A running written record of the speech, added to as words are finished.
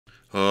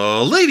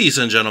Ladies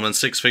and gentlemen,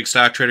 Six Fig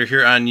Stock Trader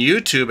here on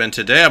YouTube, and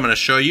today I'm going to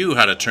show you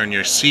how to turn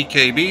your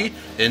CKB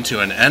into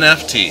an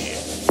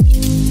NFT.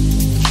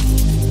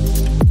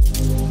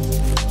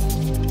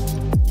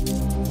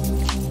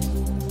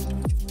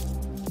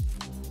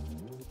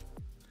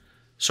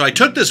 So I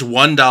took this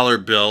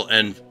 $1 bill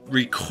and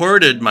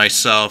recorded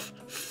myself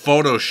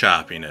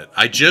photoshopping it.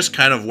 I just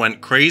kind of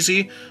went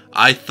crazy.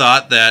 I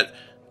thought that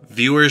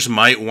viewers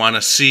might want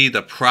to see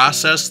the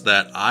process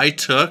that I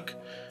took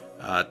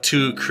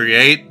to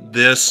create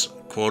this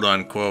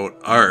quote-unquote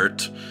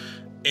art,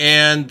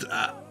 and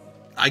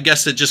I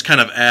guess it just kind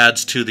of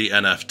adds to the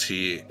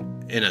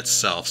NFT in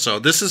itself. So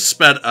this is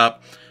sped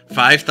up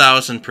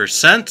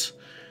 5,000%,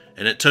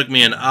 and it took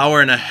me an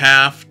hour and a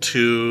half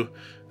to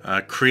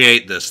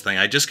create this thing.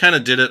 I just kind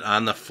of did it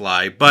on the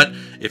fly, but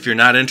if you're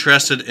not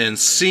interested in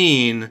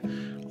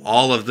seeing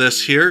all of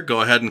this here,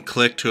 go ahead and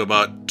click to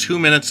about 2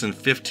 minutes and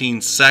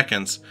 15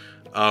 seconds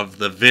of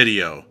the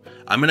video.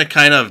 I'm going to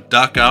kind of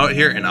duck out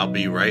here and I'll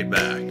be right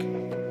back.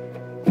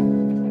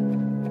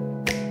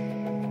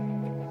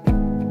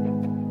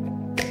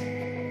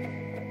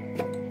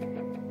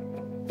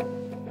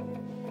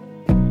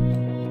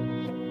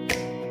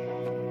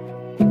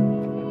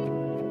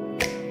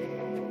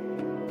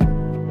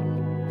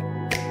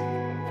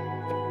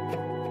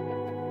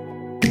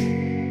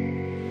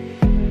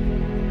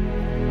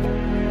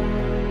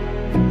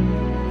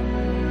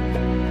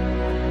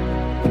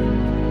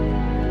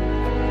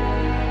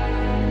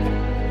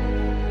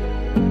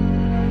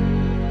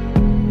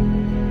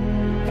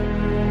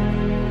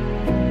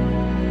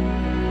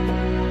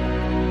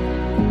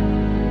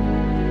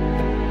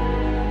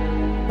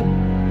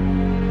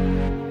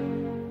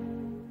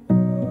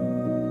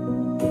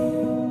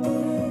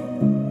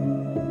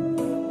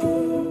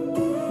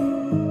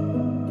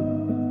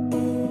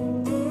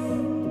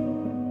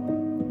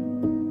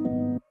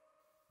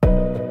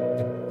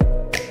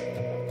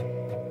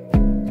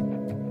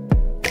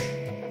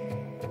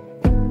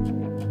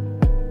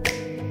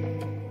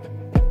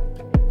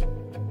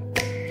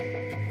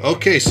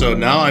 Okay, so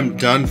now I'm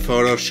done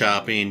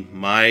photoshopping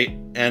my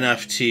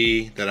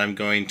NFT that I'm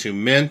going to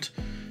mint.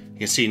 You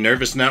can see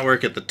Nervos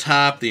Network at the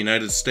top, the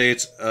United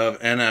States of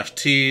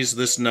NFTs.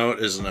 This note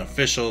is an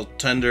official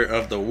tender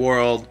of the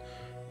world.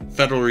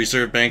 Federal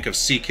Reserve Bank of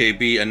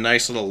CKB, a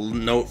nice little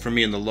note for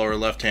me in the lower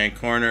left-hand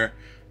corner.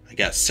 I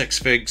got Six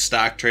Fig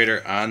Stock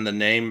Trader on the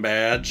name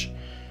badge.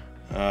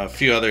 A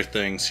few other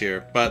things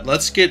here, but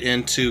let's get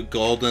into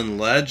Golden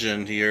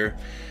Legend here.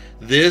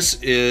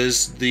 This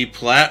is the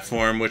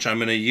platform which I'm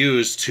going to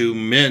use to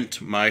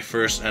mint my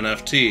first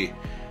NFT.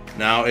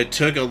 Now, it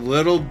took a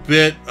little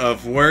bit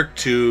of work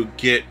to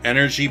get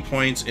energy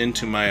points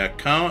into my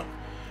account,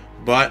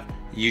 but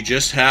you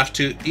just have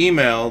to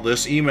email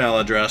this email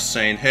address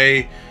saying,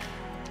 hey,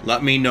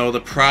 let me know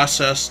the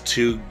process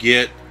to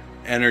get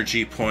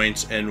energy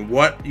points, and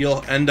what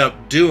you'll end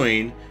up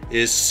doing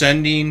is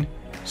sending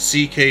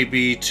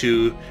CKB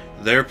to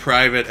their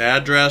private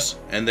address,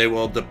 and they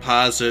will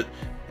deposit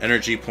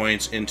energy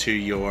points into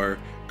your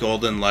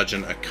Golden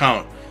Legend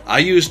account. I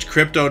used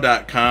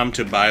crypto.com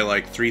to buy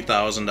like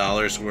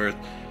 $3,000 worth,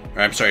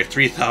 or I'm sorry,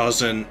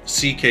 3,000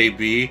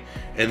 CKB,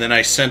 and then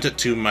I sent it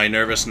to my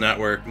Nervos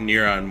Network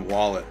Neuron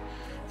Wallet.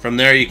 From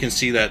there you can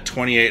see that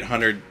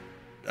 2,800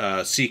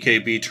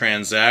 CKB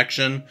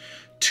transaction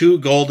to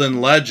Golden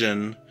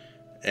Legend,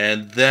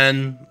 and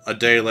then a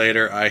day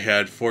later I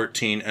had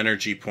 14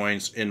 energy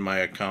points in my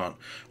account.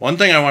 One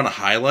thing I want to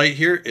highlight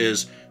here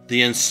is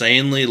the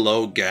insanely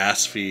low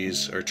gas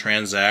fees or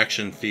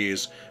transaction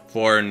fees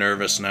for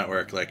Nervos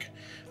Network. Like,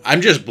 I'm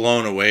just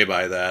blown away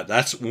by that.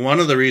 That's one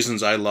of the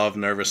reasons I love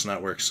Nervos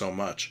Network so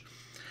much.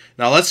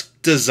 Now let's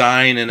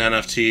design an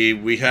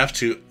NFT. We have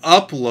to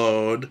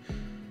upload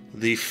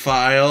the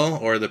file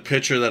or the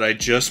picture that I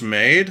just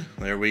made.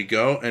 There we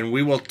go. And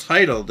we will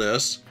title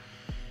this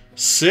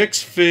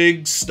Six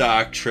Fig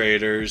Stock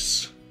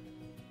Traders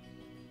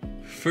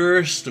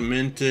First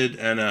Minted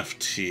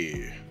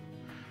NFT.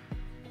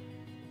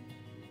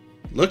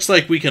 Looks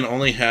like we can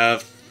only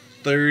have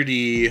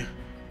 30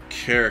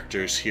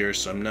 characters here,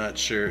 so I'm not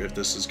sure if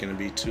this is going to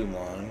be too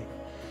long.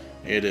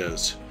 It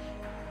is.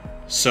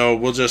 So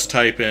we'll just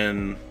type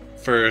in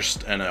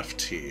first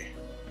NFT.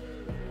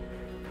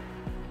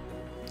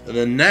 And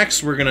then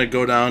next we're going to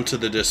go down to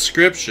the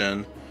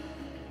description.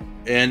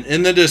 And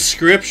in the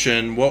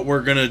description, what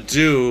we're going to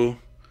do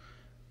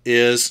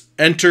is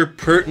enter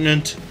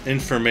pertinent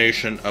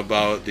information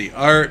about the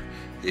art,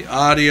 the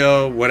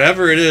audio,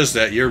 whatever it is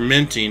that you're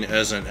minting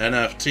as an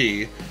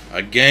NFT,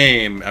 a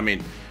game, I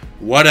mean,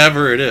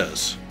 whatever it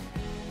is.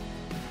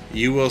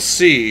 You will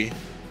see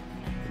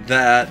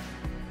that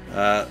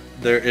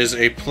there is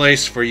a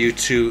place for you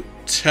to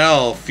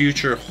tell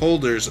future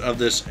holders of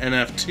this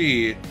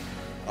NFT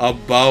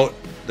about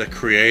the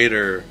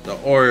creator, the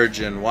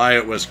origin, why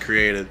it was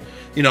created.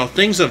 You know,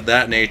 things of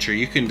that nature.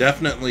 You can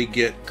definitely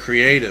get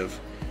creative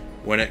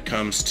when it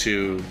comes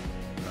to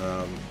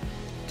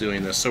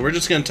doing this. So we're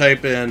just going to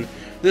type in,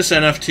 this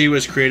NFT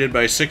was created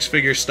by Six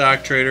Figure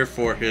Stock Trader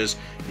for his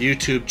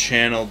YouTube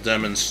channel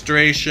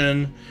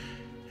demonstration.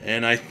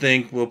 And I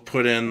think we'll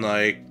put in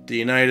like the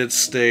United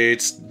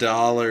States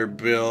dollar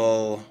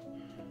bill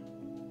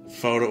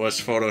photo was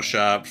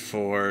photoshopped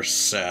for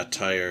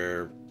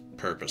satire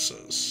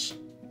purposes.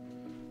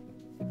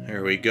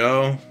 There we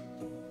go.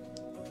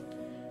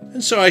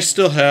 And so I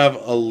still have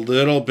a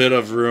little bit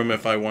of room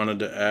if I wanted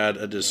to add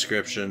a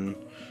description,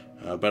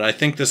 but I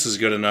think this is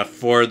good enough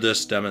for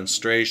this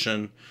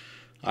demonstration.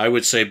 I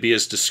would say be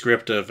as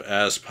descriptive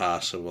as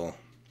possible.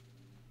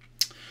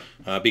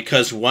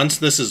 Because once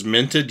this is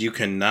minted, you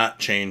cannot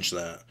change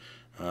that.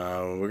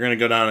 We're going to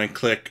go down and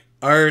click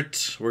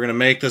Art. We're going to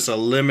make this a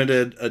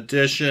limited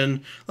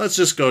edition. Let's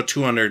just go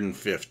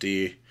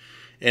 250.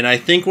 And I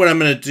think what I'm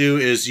going to do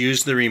is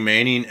use the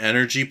remaining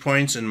energy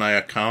points in my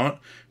account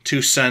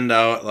to send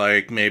out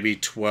like maybe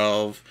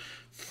 12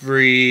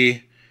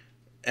 free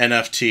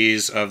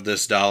NFTs of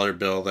this dollar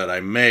bill that I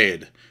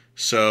made.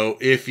 So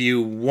if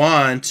you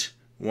want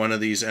one of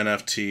these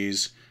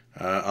NFTs,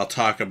 I'll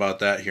talk about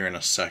that here in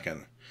a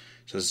second.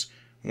 It says,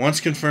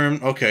 once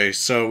confirmed, okay,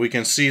 so we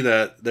can see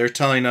that they're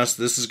telling us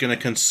this is going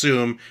to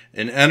consume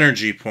an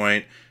energy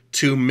point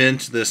to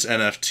mint this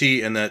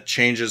NFT, and that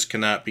changes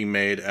cannot be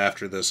made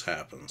after this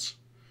happens.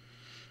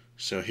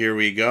 So here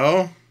we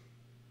go.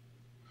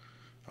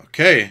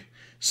 Okay,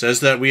 says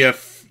that we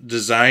have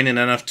designed an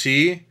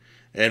NFT,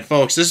 and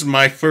folks, this is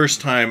my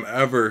first time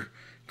ever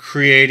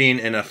creating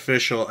an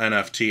official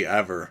NFT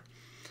ever.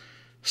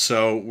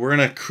 So we're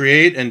going to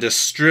create and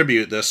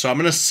distribute this. So I'm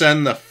going to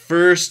send the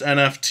first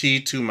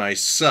NFT to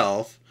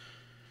myself.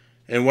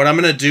 And what I'm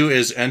going to do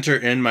is enter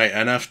in my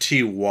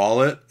NFT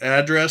wallet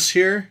address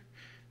here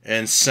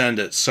and send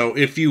it. So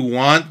if you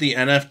want the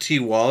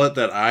NFT wallet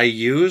that I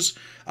use,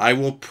 I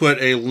will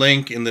put a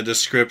link in the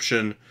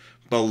description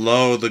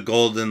below the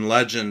Golden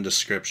Legend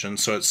description.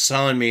 So it's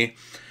telling me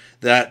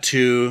that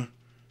to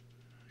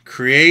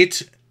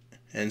create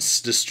and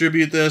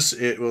distribute this,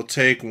 it will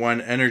take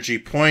 1 energy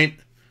point.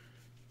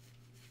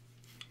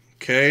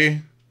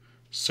 Okay,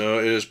 so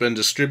it has been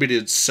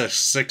distributed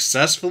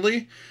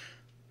successfully.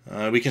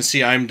 We can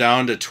see I'm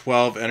down to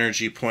 12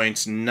 energy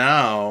points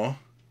now.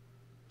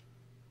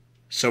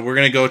 So we're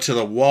going to go to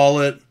the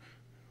wallet.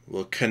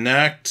 We'll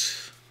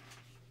connect.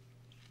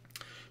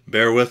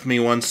 Bear with me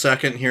 1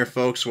 second here,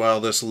 folks,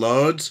 while this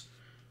loads.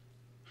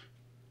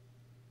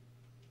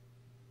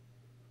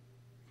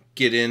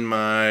 Get in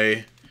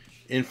my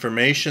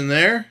information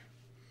there.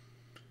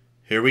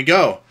 Here we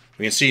go.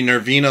 We can see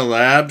Nervina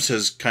Labs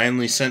has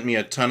kindly sent me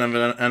a ton of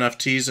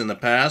NFTs in the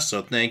past,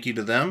 so thank you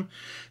to them.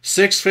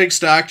 6 Fig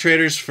Stock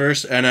Traders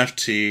first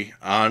NFT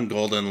on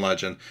Golden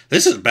Legend.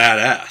 This is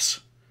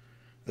badass.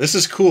 This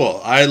is cool.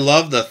 I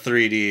love the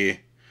 3D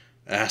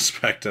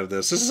aspect of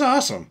this. This is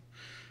awesome.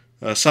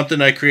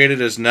 Something I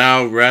created is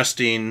now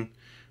resting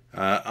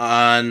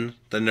on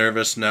the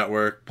Nervos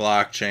network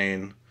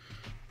blockchain.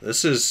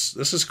 This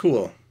is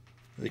cool.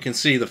 You can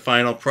see the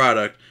final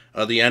product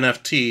of the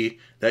NFT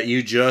that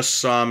you just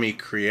saw me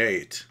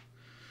create.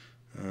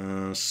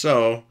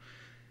 So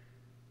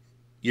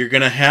you're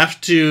going to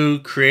have to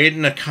create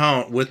an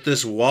account with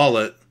this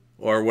wallet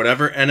or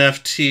whatever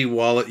NFT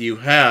wallet you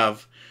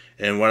have.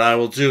 And what I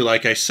will do,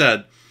 like I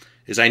said,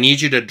 is I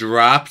need you to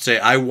drop, say,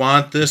 I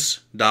want this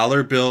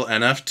dollar bill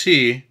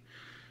NFT,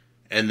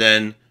 and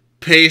then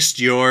paste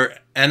your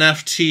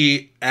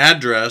NFT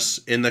address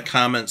in the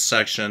comments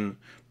section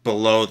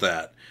below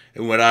that.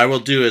 And what I will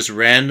do is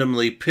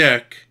randomly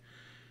pick,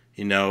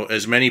 you know,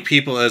 as many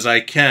people as I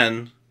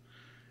can,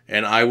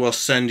 and I will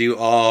send you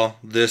all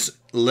this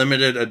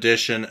limited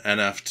edition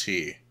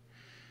NFT.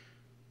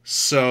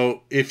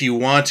 So if you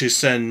want to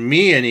send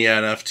me any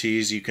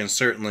NFTs, you can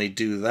certainly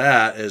do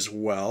that as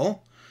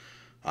well.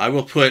 I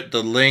will put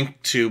the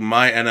link to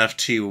my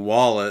NFT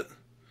wallet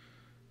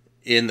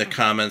in the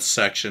comments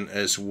section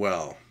as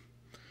well.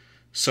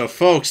 So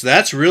folks,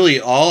 that's really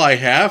all I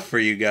have for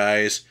you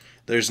guys.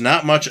 There's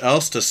not much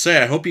else to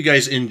say. I hope you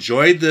guys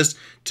enjoyed this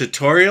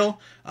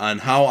tutorial on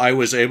how I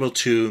was able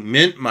to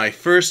mint my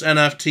first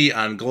NFT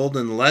on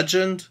Golden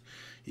Legend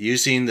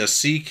using the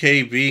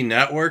CKB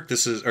network.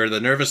 This is, or the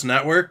Nervos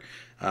network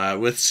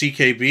with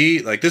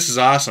CKB. Like, this is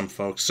awesome,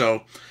 folks.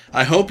 So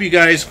I hope you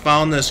guys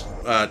found this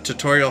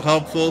tutorial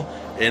helpful,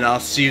 and I'll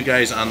see you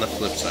guys on the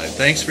flip side.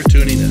 Thanks for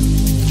tuning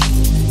in.